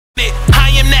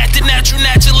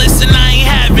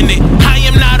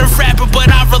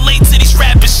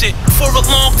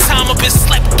lupus,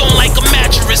 slept on like a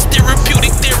mattress.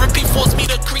 Therapeutic therapy forced me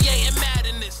to create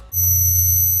madness.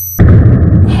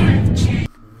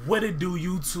 What it do,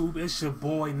 YouTube? It's your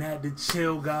boy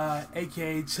NatDaChillGxd,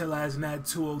 aka Chillasznat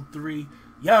 203.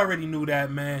 Y'all already knew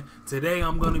that, man. Today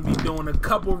I'm gonna be doing a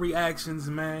couple reactions,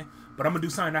 man. But I'm gonna do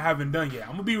something I haven't done yet.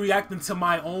 I'm gonna be reacting to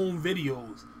my own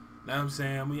videos. Know what I'm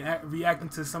saying? I'm reacting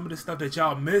to some of the stuff that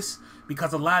y'all miss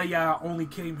because a lot of y'all only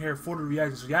came here for the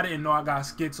reactions. So y'all didn't know I got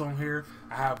skits on here.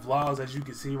 I have vlogs, as you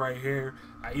can see right here.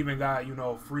 I even got, you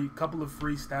know, couple of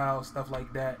freestyle stuff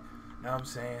like that. Know what I'm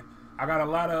saying? I got a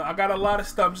lot of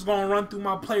stuff. I'm just gonna run through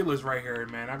my playlist right here,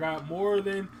 man. I got more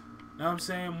than, know what I'm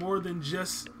saying, more than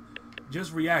just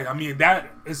react. I mean,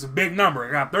 that is a big number.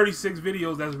 I got 36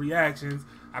 videos that's reactions.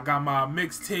 I got my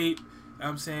mixtape. Know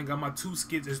what I'm saying, got my 2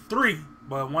 skits. It's 3,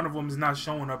 but one of them is not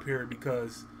showing up here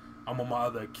because I'm on my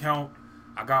other account.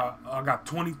 I got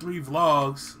 23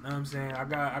 vlogs. Know what I'm saying? I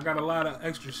got a lot of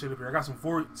extra shit up here. I got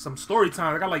some story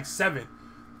time. I got like 7.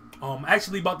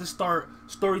 Actually about to start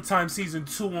Storytime Season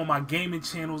 2 on my gaming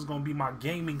channel. It's gonna be my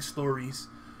gaming stories,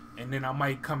 and then I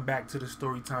might come back to the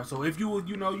Storytime. So if you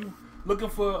looking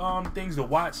for things to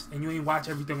watch and you ain't watch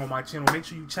everything on my channel, make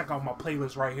sure you check out my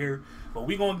playlist right here. But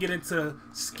we gonna get into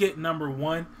skit number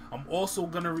 1. I'm also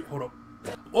gonna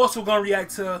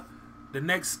react to the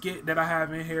next skit that I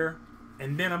have in here,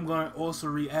 and then I'm gonna also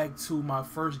react to my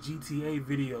first GTA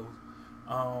video.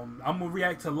 I'm gonna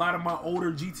react to a lot of my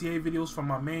older GTA videos from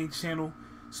my main channel,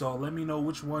 so let me know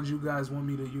which ones you guys want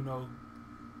me to,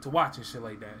 to watch and shit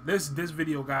like that. This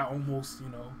video got almost,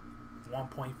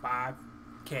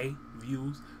 1.5K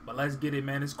views, but let's get it,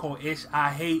 man. It's called Ishh,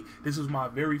 I Hate. This was my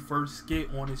very first skit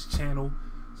on this channel,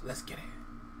 so let's get it.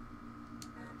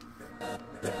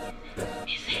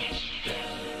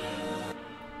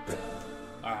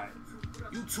 Alright,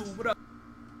 YouTube, what up?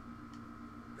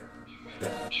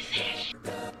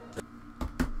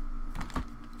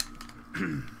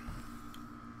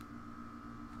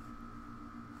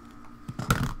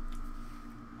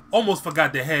 Almost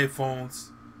forgot the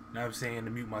headphones. Now I'm saying to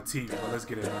mute my TV, but let's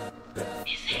get it on.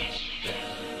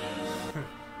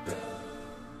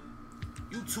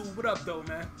 YouTube, what up though,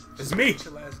 man? It's me,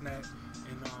 Chillasznat,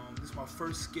 and this is my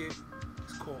first skit.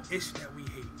 It's called Ishh That We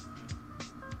Hate.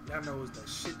 Y'all know it's that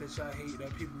shit that y'all hate,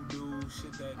 that people do,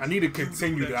 shit that I need to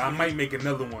continue that. I might make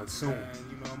another one soon. And,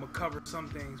 I'm gonna cover some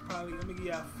things. Probably, let me give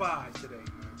y'all 5 today,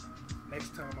 man.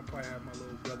 Next time I'll probably have my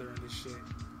little brother in this shit.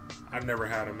 I've never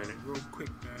had him in it. Real quick,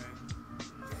 man.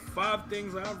 5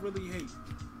 things I really hate.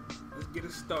 Let's get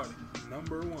it started.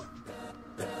 Number 1.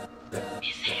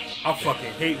 I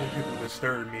fucking hate when people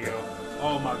disturb me, yo.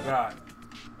 Oh my god.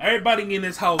 Everybody in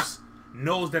this house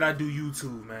knows that I do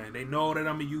YouTube, man. They know that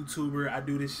I'm a YouTuber. I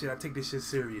do this shit. I take this shit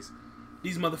serious.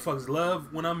 These motherfuckers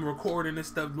love when I'm recording this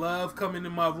stuff. Love coming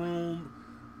in my room,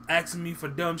 asking me for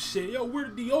dumb shit. Yo, where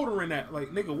the deodorant at?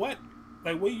 Like, nigga, what?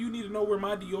 Like, what you need to know where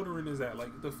my deodorant is at?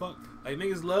 Like, the fuck? Like,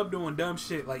 niggas love doing dumb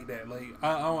shit like that. Like,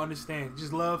 I don't understand.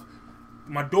 Just love.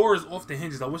 My door is off the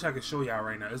hinges. I wish I could show y'all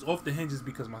right now. It's off the hinges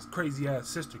because my crazy ass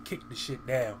sister kicked the shit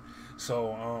down.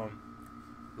 So,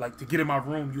 like, to get in my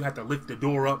room, you have to lift the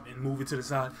door up and move it to the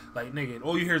side. Like, nigga,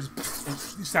 all you hear is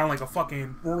you sound like a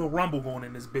fucking Royal Rumble going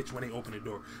in this bitch when they open the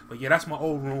door. But yeah, that's my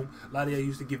old room. A lot of y'all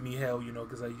used to give me hell,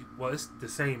 because well, it's the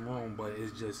same room, but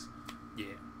it's just,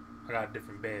 yeah. I got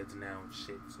different beds now and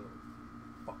shit, so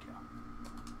fuck y'all.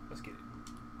 Let's get it.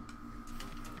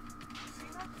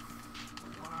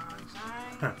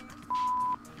 Huh.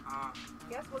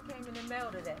 Guess what came in the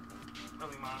mail today?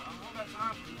 Really, man. I don't got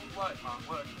time for you. What, man?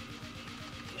 What?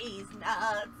 These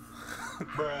nuts.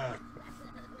 Bruh.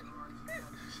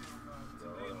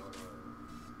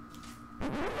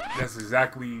 That's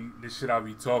exactly the shit I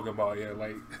be talking about, yeah,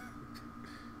 like.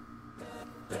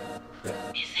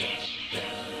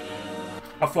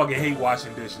 I fucking hate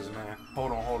washing dishes, man.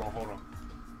 Hold on.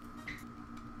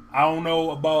 I don't know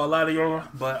about a lot of y'all,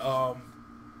 but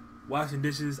washing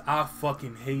dishes, I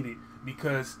fucking hate it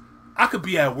because I could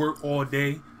be at work all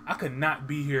day. I could not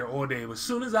be here all day, but as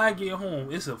soon as I get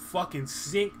home, it's a fucking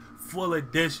sink full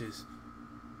of dishes.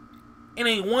 It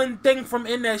ain't one thing from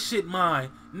in that shit mine.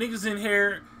 Niggas in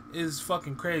here is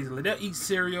fucking crazy. Like, they'll eat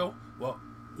cereal. Well,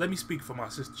 let me speak for my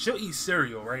sister. She'll eat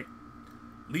cereal, right?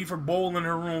 Leave her bowl in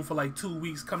her room for like 2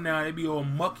 weeks. Come down, it be all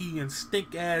mucky and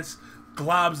stink ass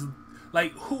globs.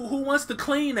 Like, who wants to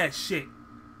clean that shit?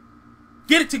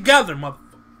 Get it together, motherfucker.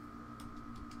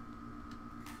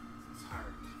 It's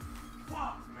hard.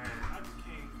 Fuck, man. I just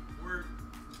can't work.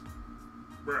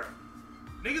 Bruh.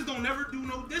 Niggas don't never do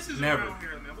no dishes around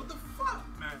here, man. What the fuck,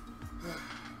 man?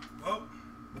 Well,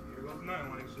 here goes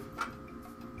nothing like shit.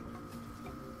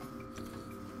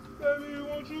 Baby,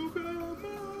 won't you come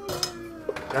on?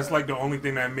 That's like the only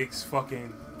thing that makes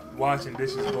fucking washing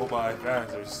dishes go by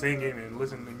faster. Singing and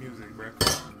listening to music, bro.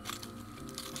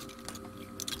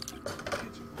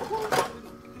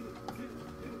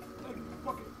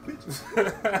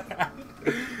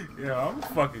 Yeah, I'm a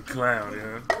fucking clown,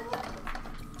 yeah.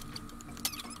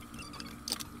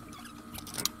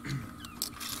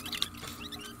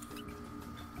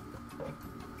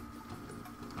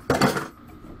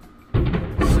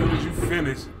 As soon as you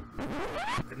finish,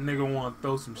 that nigga wanna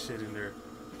throw some shit in there.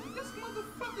 This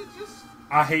motherfucker just...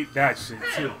 I hate that shit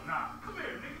too. Hell nah. Come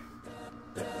here,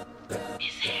 nigga.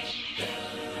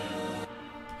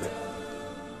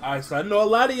 Alright, so I know a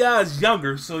lot of y'all is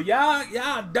younger, so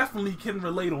y'all definitely can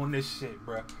relate on this shit,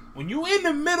 bruh. When you in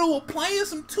the middle of playing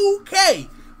some 2K,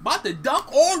 about to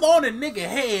dunk all on a nigga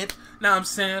head, now I'm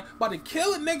saying, about to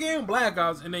kill a nigga in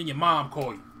blackouts, and then your mom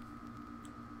call you.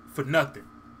 For nothing.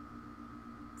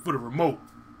 For the remote.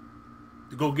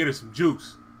 To go get her some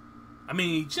juice. I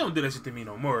mean, she don't do that shit to me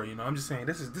no more, you know. I'm just saying,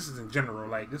 this is in general.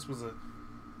 Like, this was a...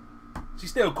 She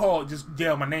still called, just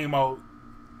yelled my name out,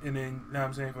 and then, you know what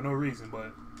I'm saying, for no reason,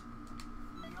 but...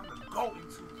 I'm the GOAT in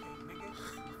 2K, nigga.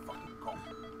 Fucking GOAT.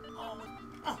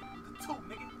 The 2,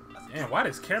 nigga. Damn, why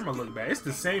does camera look bad? It's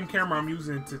the same camera I'm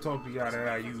using to talk to y'all that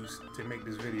I used to make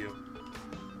this video.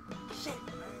 Shit,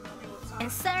 man.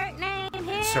 Insert name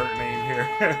here. Insert name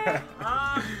here.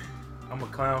 I'm a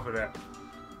clown for that.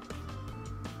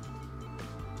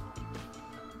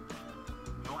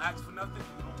 You don't ask for nothing,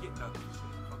 you don't get nothing.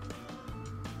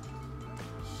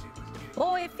 Shit, let's get it.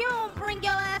 Boy, if you don't bring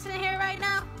your ass in here right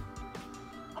now,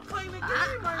 I'm playing the game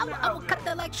right now. I will cut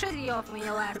the electricity off on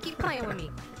your ass. Keep playing with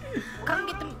me. Come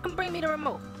bring me the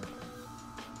remote.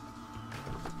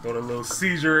 Throw the little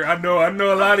seizure. I know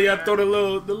a lot of y'all throw the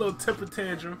little temper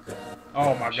tantrum.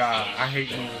 Oh my god, I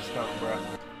hate losing stuff, bro.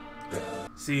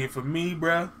 See, for me,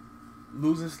 bro,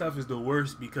 losing stuff is the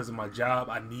worst because of my job.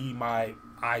 I need my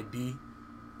ID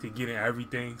to get in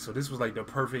everything. So this was like the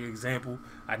perfect example.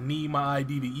 I need my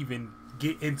ID to even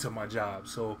get into my job.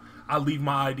 So I leave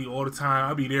my ID all the time.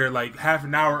 I'll be there like half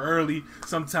an hour early.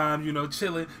 Sometimes, you know,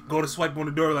 chilling. Go to swipe on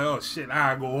the door like, oh shit,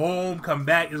 I go home, come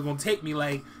back. It's gonna take me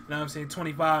like, you know what I'm saying,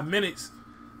 25 minutes.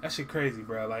 That shit crazy,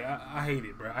 bro. Like I hate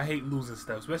it, bro. I hate losing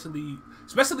stuff,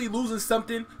 especially losing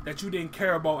something that you didn't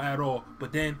care about at all.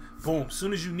 But then, boom, as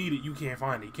soon as you need it, you can't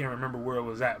find it. You can't remember where it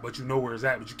was at, but you know where it's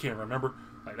at, but you can't remember.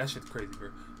 Like that shit's crazy, bro.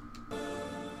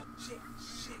 Shit.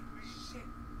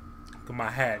 Look at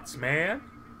my hats, man.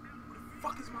 Where the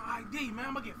fuck is my ID, man?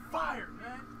 I'm gonna get fired,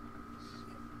 man.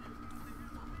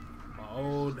 My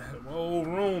old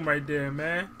room right there,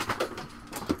 man.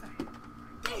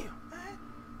 Damn, man.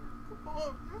 Come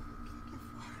on, man.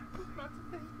 Get fired. Not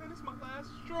today, man. It's my last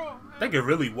straw, man. I think it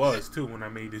really was too when I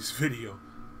made this video.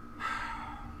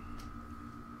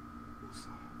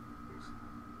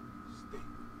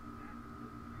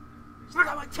 I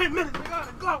got like 10 minutes. I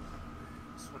gotta go. I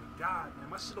swear to God, man,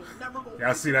 my shit will never go.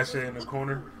 Y'all see that shit in the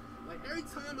corner? Like every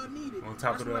time I need it, On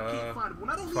top that's of when I the can't find it. When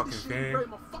I don't need fucking this shit, fan. it's right in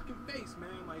my fucking face,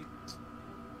 man. Like,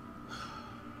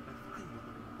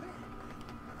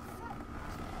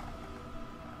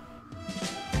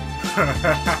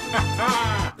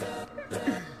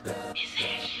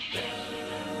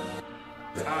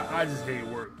 I just hate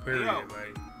work, period. Yo.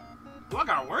 Like, do I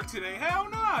gotta work today? Hell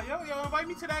nah, yo, invite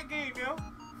me to that game, yo.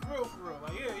 For real.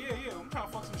 Like, yeah. I'm trying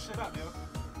to fuck some shit up, yo.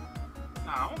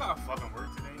 Nah, I don't gotta fucking work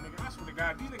today, nigga. I swear to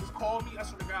God, these niggas call me. I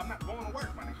swear to God, I'm not going to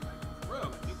work, my nigga. Like, for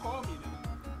real, like, they call me,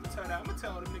 then I'm gonna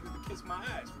tell them niggas to kiss my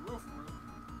ass. For real.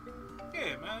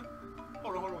 Yeah, man.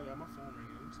 Hold on, yeah, my phone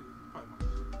ringing. Let me see. Probably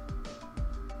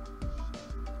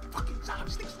my fucking job.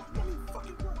 These niggas don't even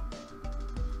fucking work.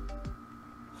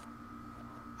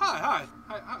 Hi.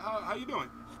 How you doing?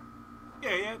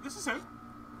 Yeah, this is him.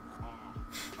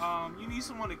 You need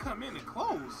someone to come in and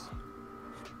close.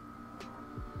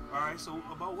 Alright, so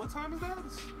about what time is that?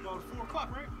 It's about 4 o'clock,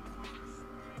 right?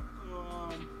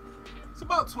 It's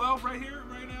about 12 right here,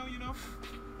 right now, you know.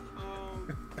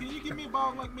 Can you give me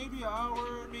about like maybe an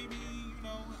hour, maybe, you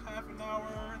know, half an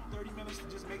hour, 30 minutes to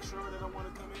just make sure that I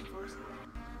want to come in first?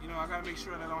 You know, I gotta make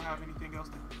sure that I don't have anything else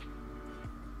to...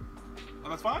 Oh,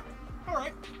 that's fine?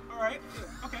 Alright.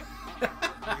 Yeah, okay.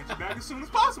 I'll get you back as soon as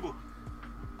possible.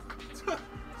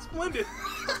 Splendid.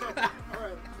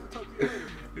 Alright, I'll talk to you later.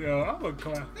 yo, I'm a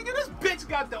clown. Nigga, this bitch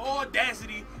got the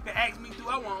audacity to ask me, do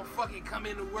I want to fucking come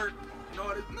into work and all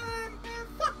this? Man,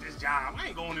 fuck this job. I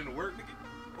ain't going into work, nigga.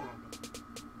 Hold on, bro.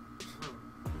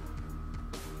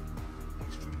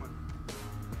 Extra money.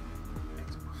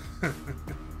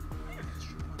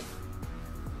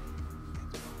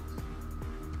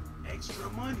 Extra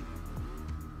money.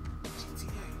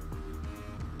 GTA.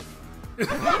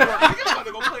 about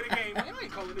to go play the game. Man, I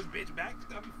ain't calling this bitch back.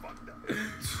 She got me fucked up.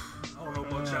 I don't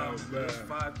know about y'all, but there's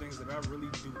 5 things that I really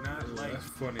do not like. That's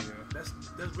funny, yeah.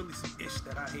 That's really some ish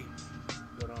that I hate.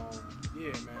 But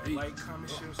yeah, man. Like, comment,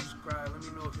 share, subscribe. Let me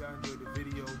know if y'all enjoyed the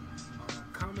video.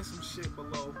 Comment some shit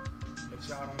below that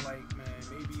y'all don't like, man.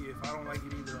 Maybe if I don't like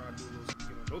it either, I'll do a little. You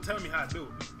know, don't tell me how to do it.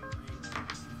 I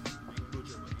ain't gonna do it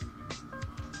your way.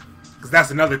 Because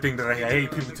that's another thing that I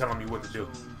hate people telling me what to do. You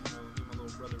know, me and my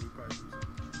little brother, we probably do something.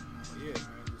 But yeah,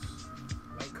 man, just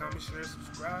like, comment, share,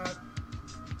 subscribe.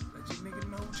 Let your nigga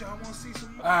know what y'all want to see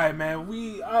some more. Alright, man,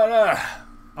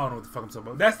 I don't know what the fuck I'm talking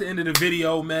about. That's the end of the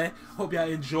video, man. Hope y'all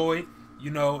enjoyed. You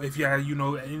know, if y'all, you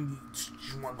know, you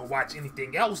want to go watch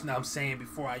anything else, now I'm saying,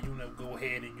 before I, you know, go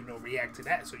ahead and, you know, react to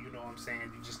that. So, you know what I'm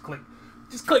saying? You just click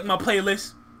my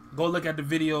playlist. Go look at the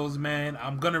videos, man.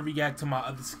 I'm going to react to my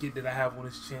other skit that I have on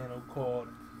this channel called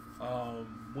How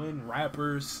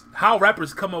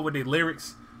Rappers Come Up With Their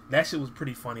Lyrics. That shit was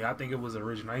pretty funny. I think it was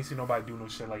original. I ain't seen nobody do no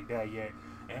shit like that yet.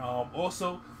 And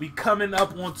also, we coming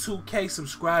up on 2K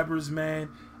subscribers, man.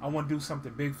 I want to do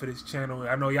something big for this channel.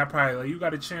 I know y'all probably like, you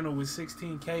got a channel with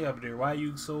 16K up there. Why are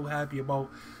you so happy about?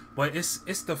 But it's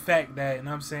the fact that, you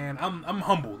know what I'm saying, I'm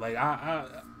humble. Like,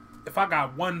 if I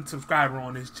got 1 subscriber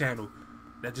on this channel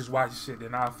that just watches shit,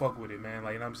 then I'll fuck with it, man.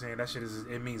 Like, you know what I'm saying, that shit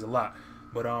it means a lot.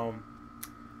 But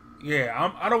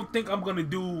yeah, I don't think I'm gonna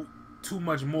do too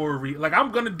much more like,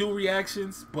 I'm gonna do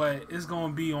reactions, but it's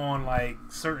gonna be on like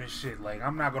certain shit. Like,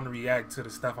 I'm not gonna react to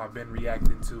the stuff I've been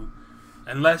reacting to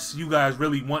unless you guys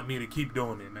really want me to keep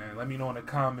doing it, man. Let me know in the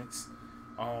comments.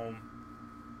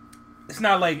 It's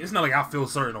not like I feel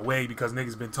certain way because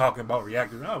niggas been talking about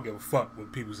reacting. I don't give a fuck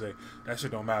what people say. That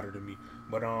shit don't matter to me.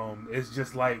 But it's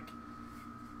just like,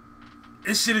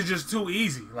 this shit is just too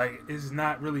easy. Like, it's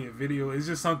not really a video. It's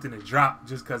just something to drop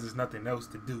just because there's nothing else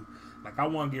to do. Like, I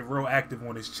want to get real active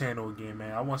on this channel again,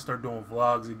 man. I want to start doing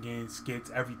vlogs again,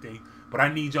 skits, everything. But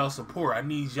I need y'all support. I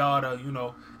need y'all to, you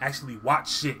know, actually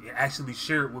watch shit and actually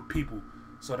share it with people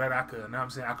so that I could, you know what I'm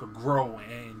saying, I could grow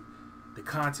and the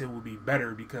content will be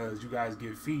better because you guys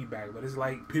give feedback. But it's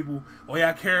like people, all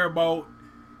y'all care about,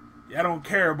 y'all don't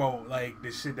care about, like,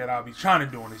 the shit that I'll be trying to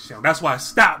do on this channel. That's why I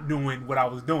stopped doing what I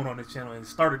was doing on the channel and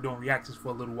started doing reactions for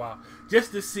a little while.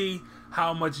 Just to see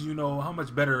how much, you know, how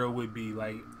much better it would be.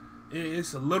 Like,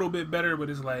 it's a little bit better, but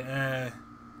it's like, I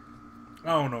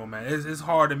don't know, man. It's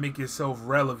hard to make yourself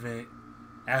relevant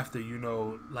after, you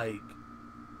know, like,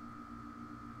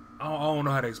 I don't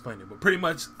know how to explain it, but pretty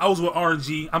much I was with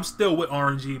RNG. I'm still with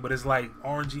RNG, but it's like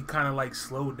RNG kind of like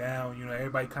slowed down. You know,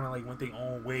 everybody kind of like went their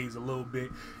own ways a little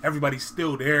bit. Everybody's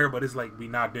still there, but it's like we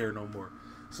not there no more.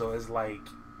 So it's like,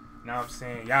 now I'm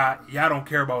saying, y'all don't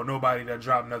care about nobody that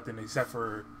dropped nothing except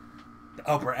for the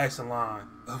upper echelon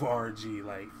of RNG.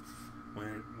 Like,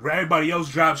 when everybody else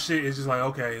drops shit, it's just like,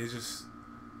 okay, it's just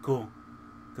cool.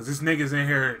 Cause this niggas in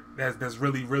here that's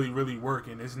really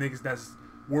working. There's niggas that's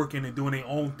working and doing their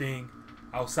own thing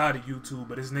outside of YouTube,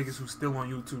 but it's niggas who still on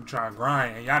YouTube trying to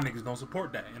grind, and y'all niggas don't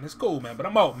support that, and it's cool, man. But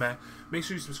I'm out, man. Make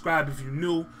sure you subscribe if you're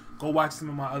new. Go watch some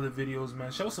of my other videos,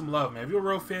 man. Show some love, man. If you're a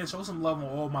real fan, show some love on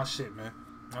all my shit, man.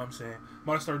 You know what I'm saying? I'm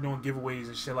about to start doing giveaways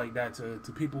and shit like that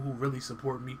to people who really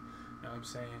support me. You know what I'm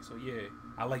saying? So yeah,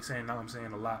 I like saying "now I'm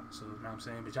saying" a lot. So you know what I'm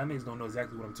saying? But y'all niggas don't know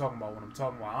exactly what I'm talking about when I'm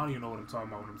talking about. I don't even know what I'm talking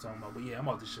about when I'm talking about. But yeah, I'm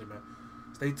out this shit, man.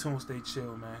 Stay tuned, stay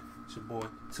chill, man. It's your boy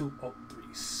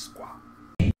 203 Squad.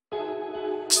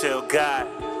 Chill God,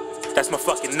 that's my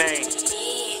fucking name.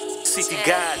 CT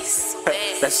guys,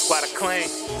 that's the squad I claim.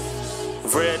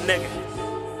 Real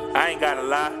nigga, I ain't gotta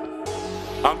lie.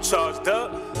 I'm charged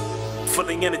up,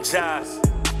 fully energized.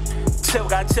 Chill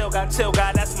God,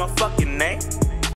 that's my fucking name.